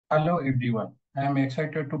Hello everyone. I am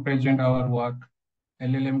excited to present our work,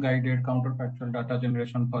 LLM-Guided Counterfactual Data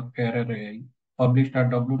Generation for Fairer AI, published at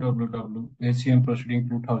www.acm Proceeding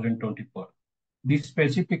 2024. This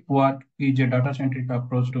specific work is a data-centric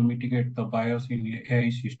approach to mitigate the bias in AI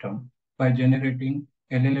system by generating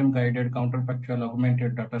LLM-guided counterfactual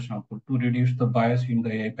augmented data sample to reduce the bias in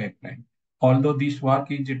the AI pipeline. Although this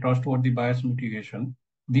work is a trustworthy bias mitigation,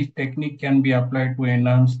 this technique can be applied to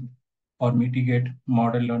enhance or mitigate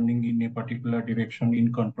model learning in a particular direction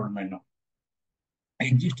in controlled manner.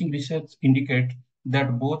 Existing research indicates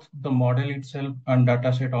that both the model itself and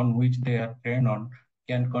dataset on which they are trained on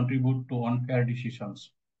can contribute to unfair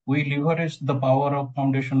decisions. We leverage the power of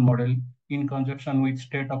foundation model in conjunction with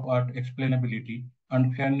state-of-art explainability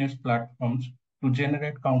and fairness platforms to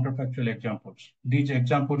generate counterfactual examples. These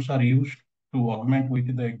examples are used to augment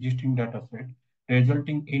with the existing dataset,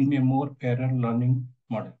 resulting in a more fairer learning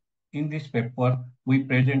model. In this paper, we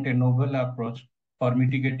present a novel approach for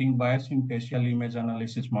mitigating bias in facial image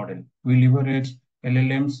analysis model. We leverage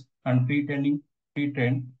LLMs and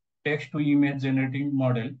pre-trained text-to-image generating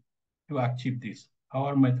model to achieve this.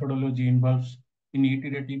 Our methodology involves an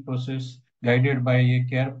iterative process guided by a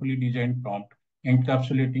carefully designed prompt,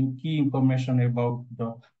 encapsulating key information about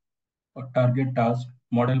the target task,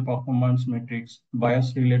 model performance metrics,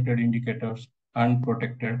 bias-related indicators, and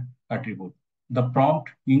protected attribute. The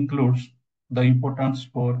prompt includes the importance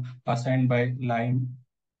score assigned by line,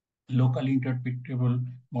 locally interpretable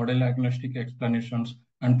model agnostic explanations,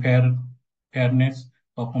 and fairness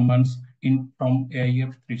performance from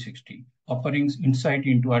AIF 360, offering insight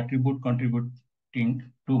into attribute contributing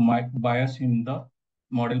to my bias in the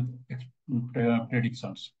model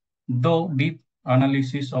predictions. Though deep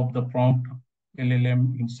analysis of the prompt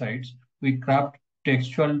LLM insights, we craft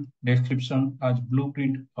textual description as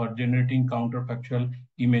blueprint for generating counterfactual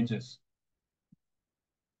images.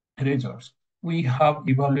 Results. We have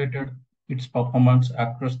evaluated its performance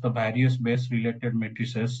across the various base-related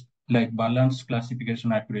matrices like balance,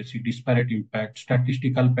 classification accuracy, disparate impact,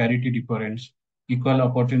 statistical parity difference, equal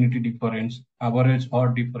opportunity difference, average or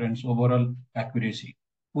difference, overall accuracy.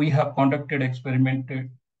 We have conducted experiments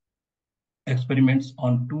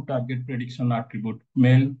on two target prediction attributes,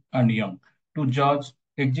 male and young. To judge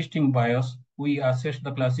existing bias, we assessed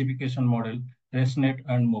the classification model, ResNet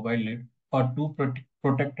and MobileNet, for two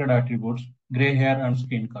protected attributes, gray hair and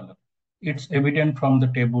skin color. It's evident from the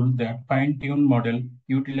table that fine-tuned model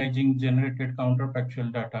utilizing generated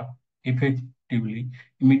counterfactual data effectively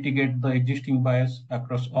mitigate the existing bias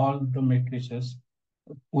across all the matrices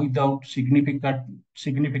without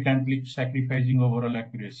significantly sacrificing overall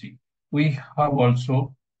accuracy. We have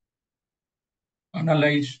also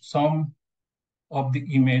analyzed some of the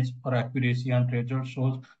image for accuracy, and result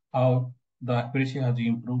shows how the accuracy has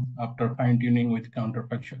improved after fine-tuning with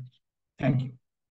counterfactuals. Thank you.